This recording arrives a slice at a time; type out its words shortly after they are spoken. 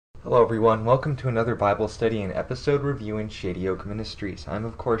Hello everyone, welcome to another Bible study and episode review in Shady Oak Ministries. I'm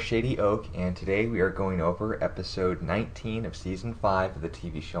of course Shady Oak, and today we are going over episode 19 of season 5 of the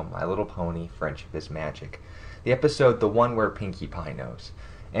TV show My Little Pony, Friendship is Magic. The episode, the one where Pinkie Pie knows.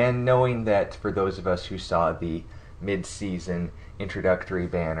 And knowing that for those of us who saw the mid-season introductory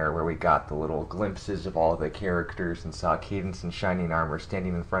banner where we got the little glimpses of all the characters and saw Cadence in shining armor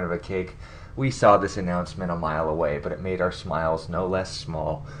standing in front of a cake, we saw this announcement a mile away, but it made our smiles no less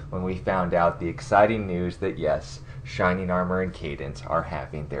small when we found out the exciting news that yes, Shining Armor and Cadence are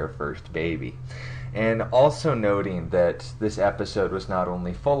having their first baby. And also noting that this episode was not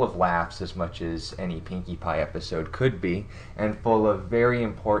only full of laughs as much as any Pinkie Pie episode could be, and full of very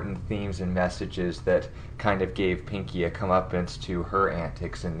important themes and messages that kind of gave Pinkie a comeuppance to her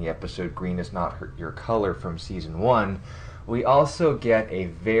antics in the episode Green is Not Your Color from season 1, we also get a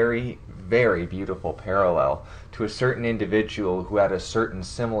very beautiful parallel to a certain individual who had a certain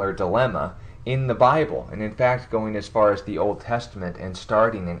similar dilemma in the Bible, and in fact going as far as the Old Testament and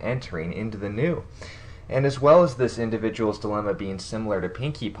starting and entering into the New. And as well as this individual's dilemma being similar to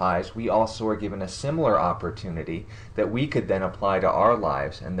Pinkie Pie's, we also are given a similar opportunity that we could then apply to our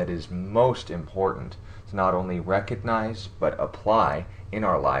lives, and that is most important to not only recognize but apply in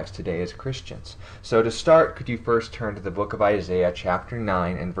our lives today as Christians. So to start, could you first turn to the book of Isaiah chapter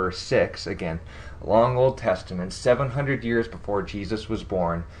 9 and verse 6. Again, long Old Testament, 700 years before Jesus was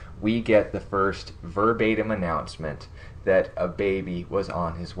born, we get the first verbatim announcement that a baby was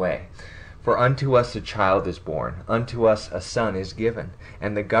on his way. For unto us a child is born, unto us a son is given,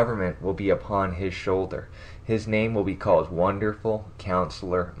 and the government will be upon his shoulder. His name will be called Wonderful,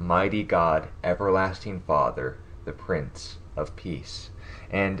 Counselor, Mighty God, Everlasting Father, the Prince of Peace.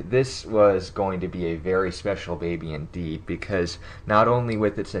 And this was going to be a very special baby indeed, because not only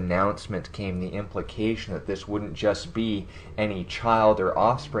with its announcement came the implication that this wouldn't just be any child or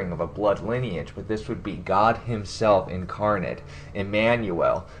offspring of a blood lineage, but this would be God himself incarnate,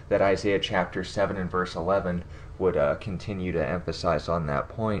 Emmanuel, that Isaiah chapter 7 and verse 11 would continue to emphasize on that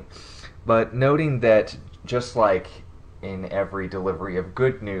point. But noting that just like in every delivery of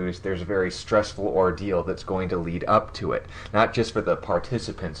good news, there's a very stressful ordeal that's going to lead up to it. Not just for the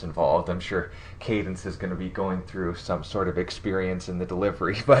participants involved. I'm sure Cadence is going to be going through some sort of experience in the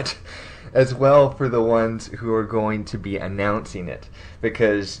delivery, but as well for the ones who are going to be announcing it.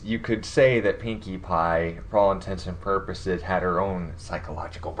 Because you could say that Pinkie Pie, for all intents and purposes, had her own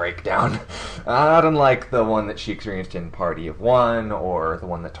psychological breakdown. Not unlike the one that she experienced in Party of One, or the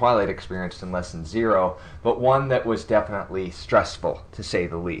one that Twilight experienced in Lesson Zero, but one that was definitely stressful, to say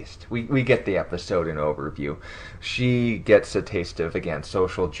the least. We get the episode in overview. She gets a taste of, again,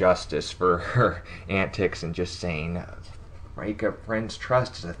 social justice for her antics and just saying, break a friend's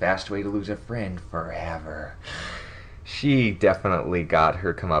trust is the fast way to lose a friend forever. She definitely got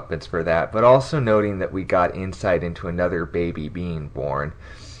her comeuppance for that, but also noting that we got insight into another baby being born.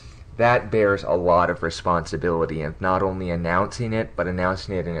 That bears a lot of responsibility of not only announcing it, but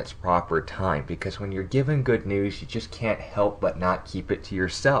announcing it in its proper time. Because when you're given good news, you just can't help but not keep it to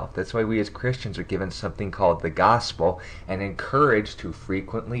yourself. That's why we as Christians are given something called the gospel and encouraged to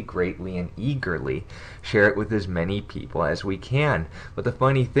frequently, greatly, and eagerly share it with as many people as we can. But the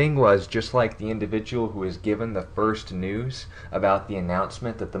funny thing was, just like the individual who was given the first news about the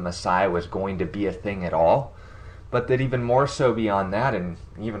announcement that the Messiah was going to be a thing at all, but that even more so beyond that, and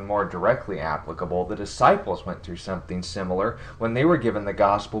even more directly applicable, the disciples went through something similar when they were given the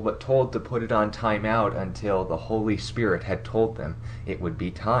gospel but told to put it on time out until the Holy Spirit had told them it would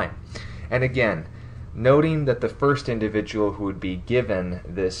be time. And again, noting that the first individual who would be given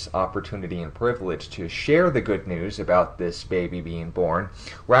this opportunity and privilege to share the good news about this baby being born,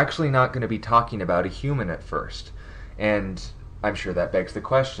 we're actually not going to be talking about a human at first. And I'm sure that begs the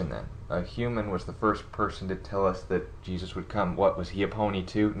question then. A human was the first person to tell us that Jesus would come. What, was he a pony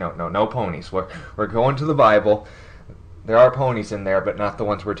too? No ponies. We're going to the Bible. There are ponies in there, but not the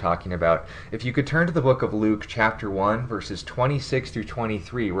ones we're talking about. If you could turn to the book of Luke chapter 1, verses 26 through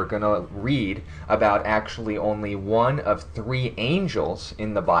 23, we're going to read about actually only one of 3 angels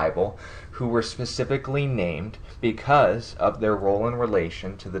in the Bible who were specifically named because of their role in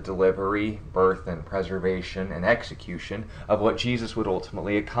relation to the delivery, birth, and preservation and execution of what Jesus would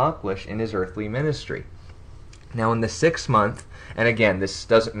ultimately accomplish in his earthly ministry. Now in the 6th month, and again, this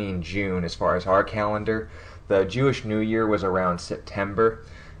doesn't mean June as far as our calendar, the Jewish New Year was around September,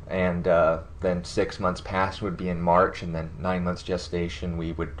 and then 6 months past would be in March, and then 9 months gestation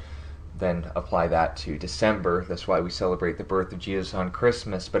we would then apply that to December. That's why we celebrate the birth of Jesus on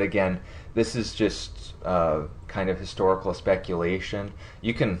Christmas. But again, this is just kind of historical speculation.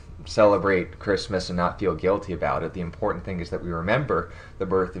 You can celebrate Christmas and not feel guilty about it. The important thing is that we remember the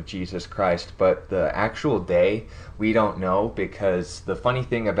birth of Jesus Christ, but the actual day we don't know, because the funny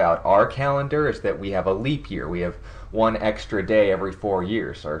thing about our calendar is that we have a leap year. We have one extra day every 4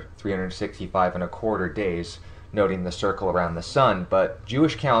 years, or 365 and a quarter days, noting the circle around the sun. But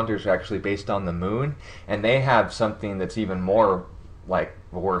Jewish calendars are actually based on the moon, and they have something that's even more like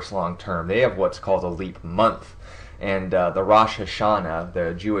worse long term. They have what's called a leap month, and the Rosh Hashanah,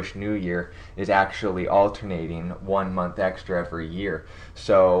 the Jewish New Year, is actually alternating 1 month extra every year.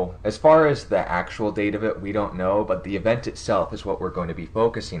 So as far as the actual date of it, we don't know, but the event itself is what we're going to be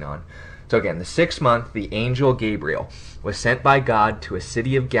focusing on. So again, the 6th month, the angel Gabriel was sent by God to a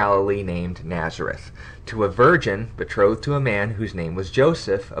city of Galilee named Nazareth, to a virgin betrothed to a man whose name was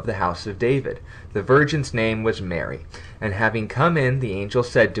Joseph, of the house of David. The virgin's name was Mary. And having come in, the angel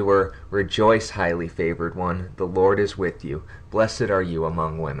said to her, "Rejoice, highly favored one, the Lord is with you. Blessed are you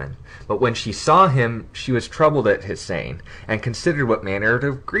among women." But when she saw him, she was troubled at his saying, and considered what manner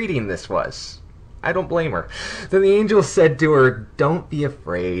of greeting this was. I don't blame her. Then the angel said to her, "Don't be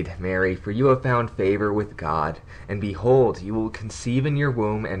afraid, Mary, for you have found favor with God. And behold, you will conceive in your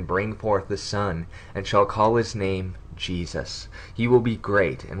womb and bring forth a son, and shall call his name Jesus. He will be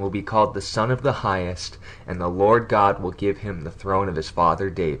great, and will be called the Son of the Highest, and the Lord God will give him the throne of his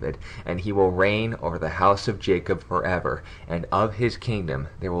father David, and he will reign over the house of Jacob forever, and of his kingdom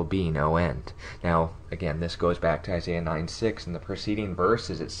there will be no end." Now, again, this goes back to Isaiah 9:6. In the preceding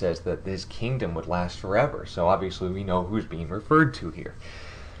verses, it says that his kingdom would last forever. So obviously we know who's being referred to here.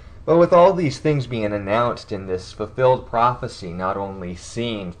 But with all these things being announced in this fulfilled prophecy, not only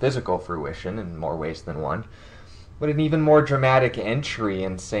seeing physical fruition in more ways than one, but an even more dramatic entry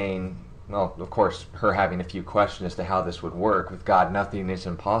in saying, well, of course, her having a few questions as to how this would work. With God, nothing is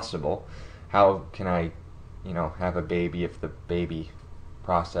impossible. How can I, have a baby if the baby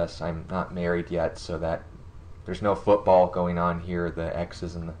process, I'm not married yet, so that there's no football going on here, the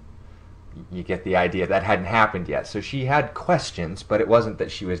X's and the, you get the idea. That hadn't happened yet. So she had questions, but it wasn't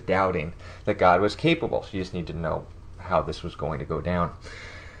that she was doubting that God was capable. She just needed to know how this was going to go down.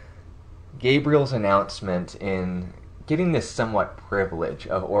 Gabriel's announcement in getting this somewhat privilege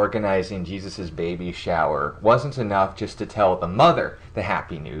of organizing Jesus' baby shower wasn't enough just to tell the mother the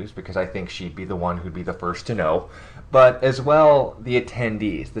happy news, because I think she'd be the one who'd be the first to know, but as well the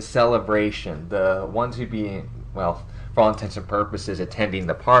attendees, the celebration, the ones who'd be, well, for all intents and purposes, attending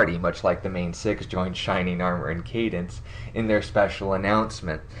the party, much like the main six joined Shining Armor and Cadence in their special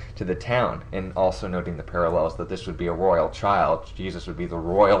announcement to the town, and also noting the parallels that this would be a royal child. Jesus would be the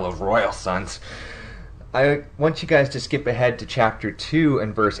royal of royal sons. I want you guys to skip ahead to chapter 2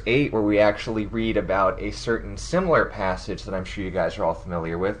 and verse 8, where we actually read about a certain similar passage that I'm sure you guys are all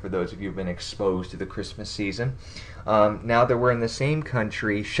familiar with, for those of you who've been exposed to the Christmas season. Now there were in the same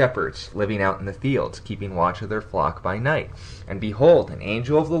country shepherds living out in the fields, keeping watch of their flock by night. And behold, an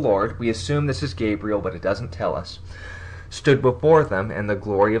angel of the Lord, we assume this is Gabriel, but it doesn't tell us, stood before them, and the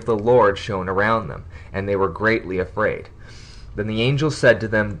glory of the Lord shone around them, and they were greatly afraid. Then the angel said to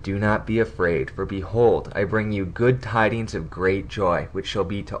them, "Do not be afraid, for behold, I bring you good tidings of great joy, which shall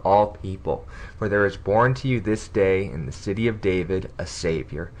be to all people. For there is born to you this day in the city of David a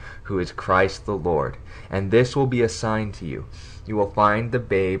Savior, who is Christ the Lord. And this will be a sign to you. You will find the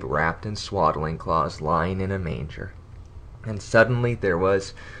babe wrapped in swaddling cloths, lying in a manger." And suddenly there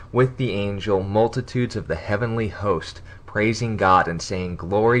was with the angel multitudes of the heavenly host, praising God and saying,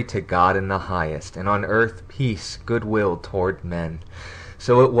 "Glory to God in the highest, and on earth peace, goodwill toward men."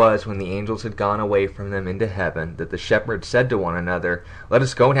 So it was, when the angels had gone away from them into heaven, that the shepherds said to one another, "Let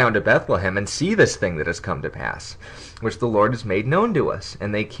us go down to Bethlehem and see this thing that has come to pass, which the Lord has made known to us."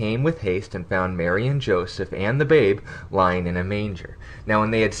 And they came with haste and found Mary and Joseph and the babe lying in a manger. Now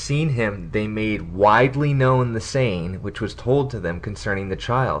when they had seen him, they made widely known the saying which was told to them concerning the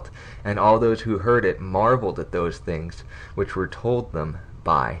child. And all those who heard it marveled at those things which were told them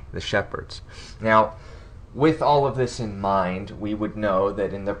by the shepherds. Now, with all of this in mind, we would know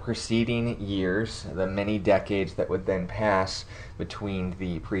that in the preceding years, the many decades that would then pass between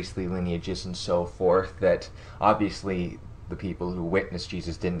the priestly lineages and so forth, that obviously the people who witnessed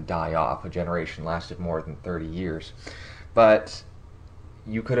Jesus didn't die off. A generation lasted more than 30 years. But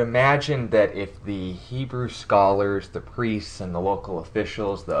you could imagine that if the Hebrew scholars, the priests, and the local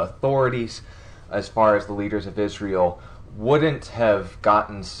officials, the authorities, as far as the leaders of Israel, wouldn't have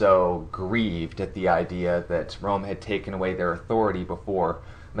gotten so grieved at the idea that Rome had taken away their authority before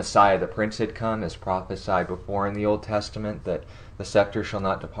Messiah the Prince had come, as prophesied before in the Old Testament, that the scepter shall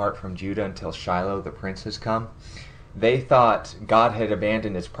not depart from Judah until Shiloh the prince has come. They thought God had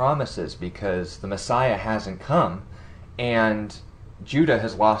abandoned his promises because the Messiah hasn't come, and Judah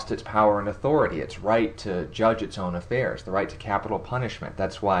has lost its power and authority, its right to judge its own affairs, the right to capital punishment.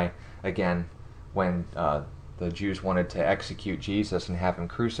 That's why, again, when the Jews wanted to execute Jesus and have him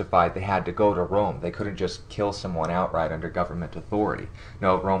crucified, they had to go to Rome. They couldn't just kill someone outright under government authority.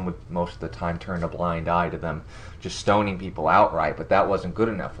 No, Rome would most of the time turn a blind eye to them just stoning people outright, but that wasn't good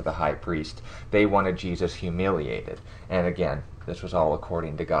enough for the high priest. They wanted Jesus humiliated. And again, this was all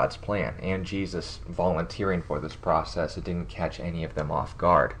according to God's plan, and Jesus volunteering for this process. It didn't catch any of them off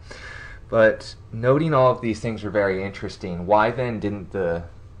guard. But noting all of these things are very interesting. Why then didn't the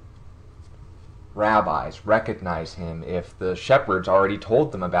rabbis recognize him if the shepherds already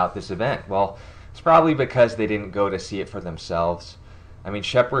told them about this event? Well, it's probably because they didn't go to see it for themselves. I mean,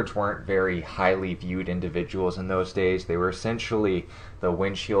 shepherds weren't very highly viewed individuals in those days. They were essentially the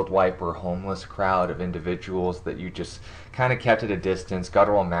windshield wiper homeless crowd of individuals that you just kind of kept at a distance,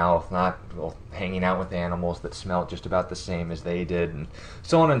 guttural mouth, not hanging out with animals that smelled just about the same as they did, and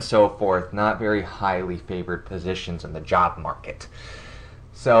so on and so forth. Not very highly favored positions in the job market.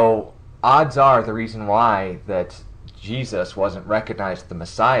 So odds are the reason why that Jesus wasn't recognized as the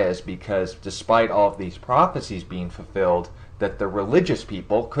Messiah is because despite all of these prophecies being fulfilled, that the religious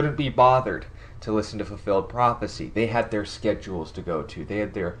people couldn't be bothered to listen to fulfilled prophecy. They had their schedules to go to. They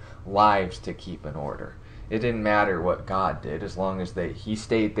had their lives to keep in order. It didn't matter what God did as long as he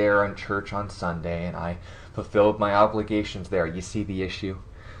stayed there in church on Sunday and I fulfilled my obligations there. You see the issue?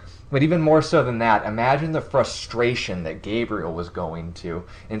 But even more so than that, imagine the frustration that Gabriel was going to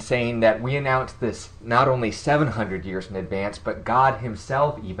in saying that we announced this not only 700 years in advance, but God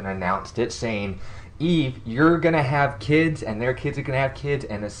himself even announced it, saying, Eve, you're going to have kids, and their kids are going to have kids,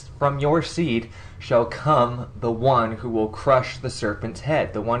 and from your seed shall come the one who will crush the serpent's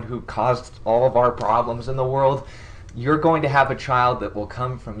head, the one who caused all of our problems in the world. You're going to have a child that will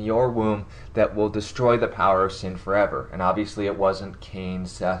come from your womb that will destroy the power of sin forever. And obviously it wasn't Cain,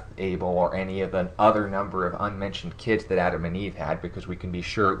 Seth, Abel, or any of the other number of unmentioned kids that Adam and Eve had, because we can be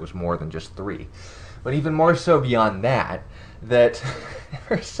sure it was more than just 3. But even more so beyond that, that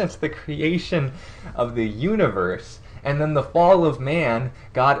ever since the creation of the universe and then the fall of man,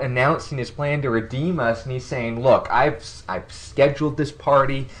 God announcing his plan to redeem us, and he's saying, look, I've scheduled this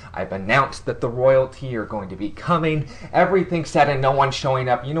party, I've announced that the royalty are going to be coming, everything's set and no one's showing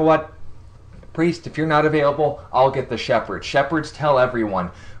up. You know what, priest, if you're not available, I'll get the shepherds. Shepherds tell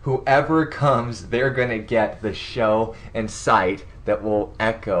everyone, whoever comes, they're going to get the show and sight that will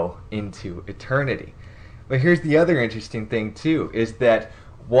echo into eternity. But here's the other interesting thing too, is that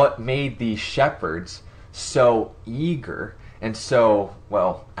what made these shepherds so eager and so,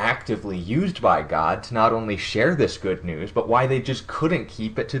 well, actively used by God to not only share this good news, but why they just couldn't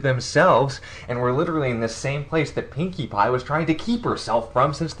keep it to themselves and were literally in the same place that Pinkie Pie was trying to keep herself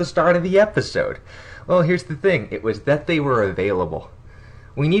from since the start of the episode. Well, here's the thing. It was that they were available.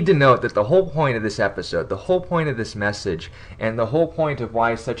 We need to note that the whole point of this episode, the whole point of this message, and the whole point of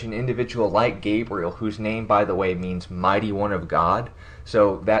why such an individual like Gabriel, whose name, by the way, means Mighty One of God,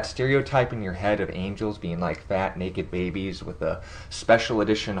 so that stereotype in your head of angels being like fat, naked babies with a special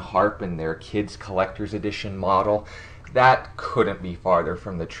edition harp in their kids' collector's edition model, that couldn't be farther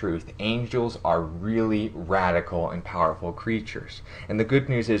from the truth. Angels are really radical and powerful creatures. And the good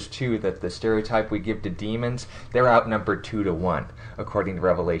news is, too, that the stereotype we give to demons, they're outnumbered 2 to 1, according to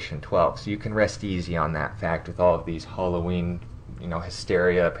Revelation 12. So you can rest easy on that fact with all of these Halloween,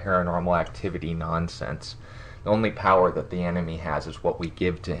 hysteria, paranormal activity nonsense. The only power that the enemy has is what we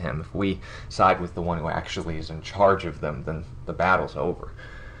give to him. If we side with the one who actually is in charge of them, then the battle's over.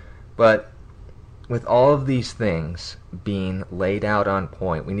 But with all of these things being laid out on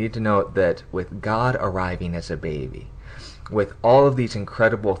point, we need to note that with God arriving as a baby, with all of these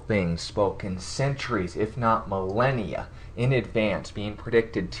incredible things spoken centuries, if not millennia, in advance, being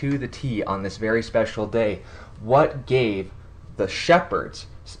predicted to the T on this very special day, what gave the shepherds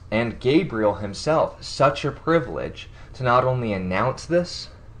and Gabriel himself such a privilege to not only announce this,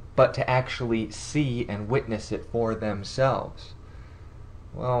 but to actually see and witness it for themselves?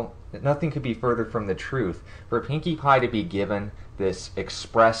 Well, nothing could be further from the truth. For Pinkie Pie to be given this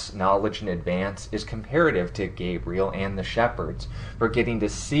express knowledge in advance is comparative to Gabriel and the shepherds for getting to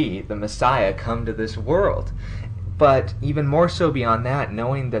see the Messiah come to this world. But even more so beyond that,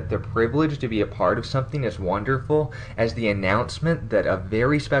 knowing that the privilege to be a part of something as wonderful as the announcement that a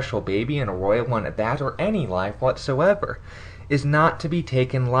very special baby and a royal one at that, or any life whatsoever, is not to be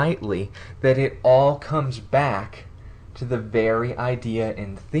taken lightly, that it all comes back to the very idea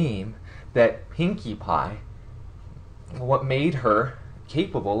and theme that Pinkie Pie what made her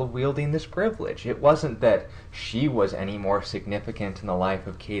capable of wielding this privilege. It wasn't that she was any more significant in the life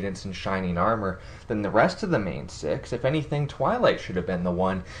of Cadence and Shining Armor than the rest of the main six. If anything, Twilight should have been the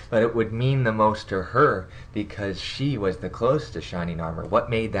one, but it would mean the most to her because she was the closest to Shining Armor. What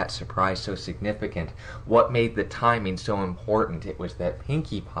made that surprise so significant? What made the timing so important? It was that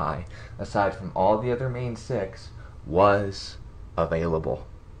Pinkie Pie, aside from all the other main six, was available.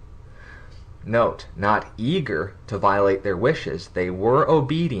 Note, not eager to violate their wishes. They were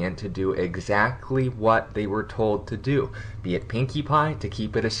obedient to do exactly what they were told to do. Be it Pinkie Pie, to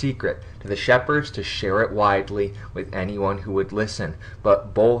keep it a secret. To the shepherds, to share it widely with anyone who would listen.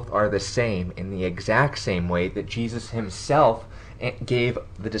 But both are the same in the exact same way that Jesus himself gave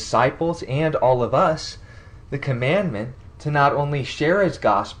the disciples and all of us the commandment to not only share his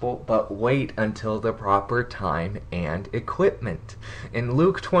gospel, but wait until the proper time and equipment. In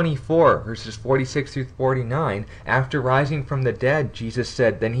Luke 24, verses 46 through 49, after rising from the dead, Jesus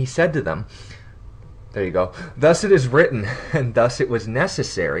said, then he said to them, there you go, thus it is written, and thus it was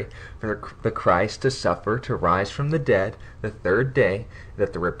necessary for the Christ to suffer, to rise from the dead the third day,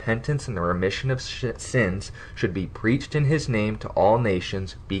 that the repentance and the remission of sins should be preached in his name to all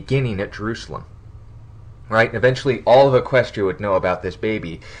nations, beginning at Jerusalem. Right? Eventually, all of Equestria would know about this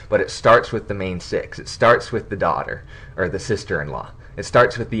baby, but it starts with the main six. It starts with the daughter, or the sister-in-law. It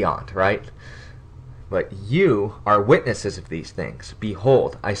starts with the aunt, right? But you are witnesses of these things.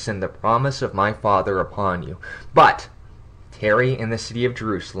 Behold, I send the promise of my Father upon you. But tarry in the city of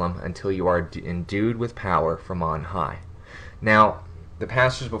Jerusalem until you are endued with power from on high. Now, the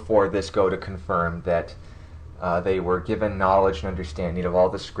passages before this go to confirm that they were given knowledge and understanding of all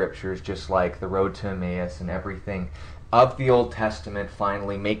the scriptures, just like the road to Emmaus and everything of the Old Testament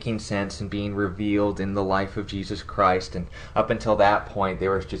finally making sense and being revealed in the life of Jesus Christ. And up until that point,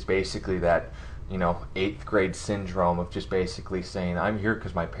 there was just basically that, 8th grade syndrome of just basically saying, I'm here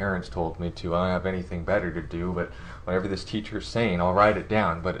because my parents told me to. I don't have anything better to do, but whatever this teacher's saying, I'll write it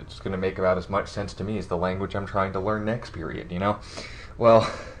down, but it's going to make about as much sense to me as the language I'm trying to learn next period,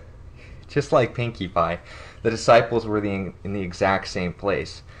 Well, just like Pinkie Pie, the disciples were in the exact same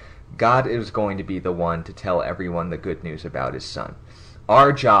place. God is going to be the one to tell everyone the good news about his son.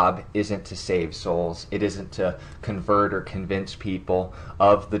 Our job isn't to save souls. It isn't to convert or convince people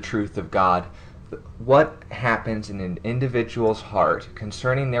of the truth of God. What happens in an individual's heart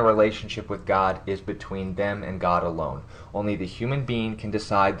concerning their relationship with God is between them and God alone. Only the human being can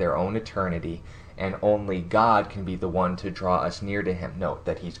decide their own eternity, and only God can be the one to draw us near to him. Note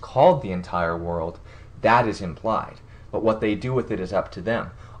that he's called the entire world. That is implied. But what they do with it is up to them.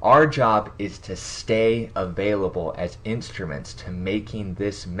 Our job is to stay available as instruments to making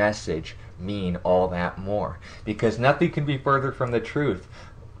this message mean all that more. Because nothing can be further from the truth.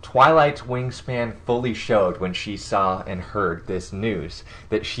 Twilight's wingspan fully showed when she saw and heard this news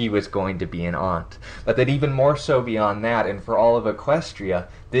that she was going to be an aunt. But that even more so beyond that, and for all of Equestria,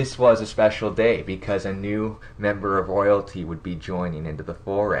 this was a special day because a new member of royalty would be joining into the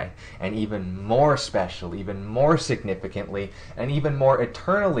foray. And even more special, even more significantly, and even more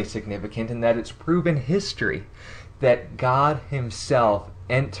eternally significant in that it's proven history that God himself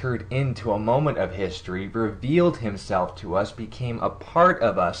entered into a moment of history, revealed himself to us, became a part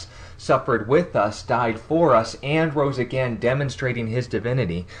of us, suffered with us, died for us, and rose again, demonstrating his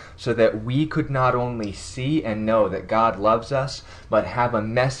divinity, so that we could not only see and know that God loves us, but have a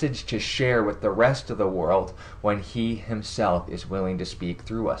message to share with the rest of the world when he himself is willing to speak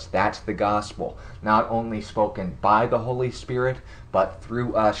through us. That's the gospel, not only spoken by the Holy Spirit, but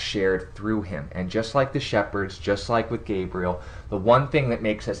through us, shared through him. And just like the shepherds, just like with Gabriel, the one thing that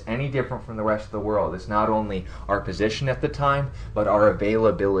makes us any different from the rest of the world is not only our position at the time, but our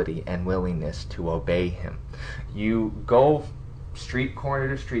availability and willingness to obey him. You go street corner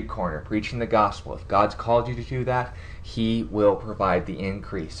to street corner preaching the gospel. If God's called you to do that, he will provide the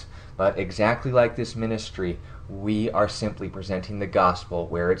increase. But exactly like this ministry, we are simply presenting the gospel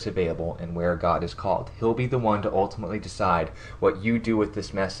where it's available and where God is called. He'll be the one to ultimately decide what you do with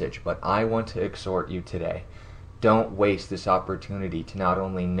this message. But I want to exhort you today. Don't waste this opportunity to not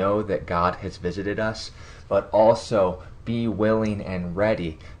only know that God has visited us, but also be willing and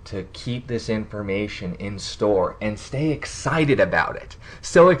ready to keep this information in store and stay excited about it.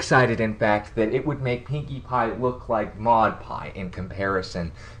 So excited, in fact, that it would make Pinkie Pie look like Maud Pie in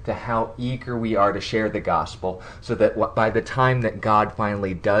comparison to how eager we are to share the gospel, so that by the time that God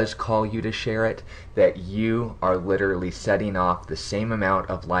finally does call you to share it, that you are literally setting off the same amount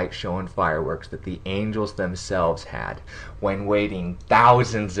of light show and fireworks that the angels themselves had when waiting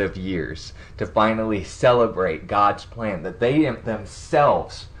thousands of years to finally celebrate God's plan that they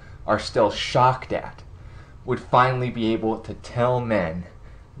themselves are still shocked at. would finally be able to tell men,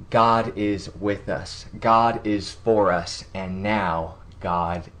 God is with us, God is for us, and now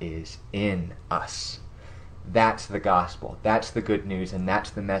God is in us. That's the gospel, that's the good news, and that's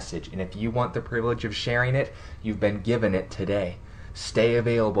the message. And if you want the privilege of sharing it, you've been given it today. Stay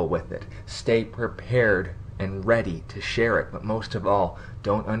available with it. Stay prepared and ready to share it. But most of all,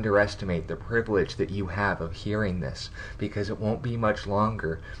 don't underestimate the privilege that you have of hearing this, because it won't be much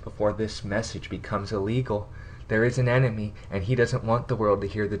longer before this message becomes illegal. There is an enemy, and he doesn't want the world to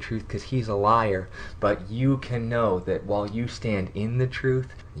hear the truth because he's a liar. But you can know that while you stand in the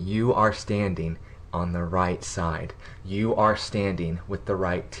truth, you are standing on the right side. You are standing with the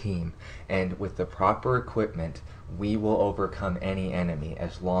right team. And with the proper equipment, we will overcome any enemy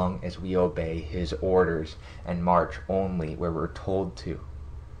as long as we obey his orders and march only where we're told to.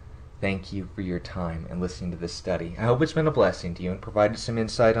 Thank you for your time and listening to this study. I hope it's been a blessing to you and provided some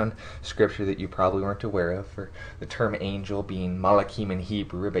insight on Scripture that you probably weren't aware of, for the term angel being malachim in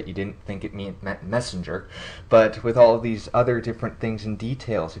Hebrew, but you didn't think it meant messenger. But with all of these other different things and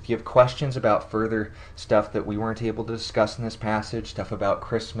details, if you have questions about further stuff that we weren't able to discuss in this passage, stuff about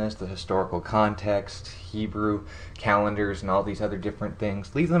Christmas, the historical context, Hebrew calendars, and all these other different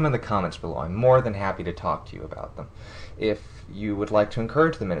things, leave them in the comments below. I'm more than happy to talk to you about them. If you would like to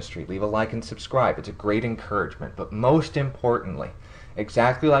encourage the ministry, leave a like and subscribe. It's a great encouragement. But most importantly,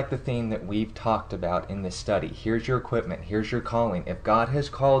 exactly like the theme that we've talked about in this study, here's your equipment, here's your calling. If God has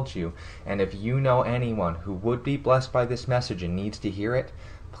called you, and if you know anyone who would be blessed by this message and needs to hear it,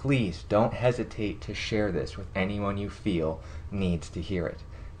 please don't hesitate to share this with anyone you feel needs to hear it.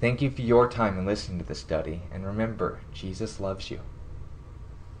 Thank you for your time in listening to the study, and remember, Jesus loves you.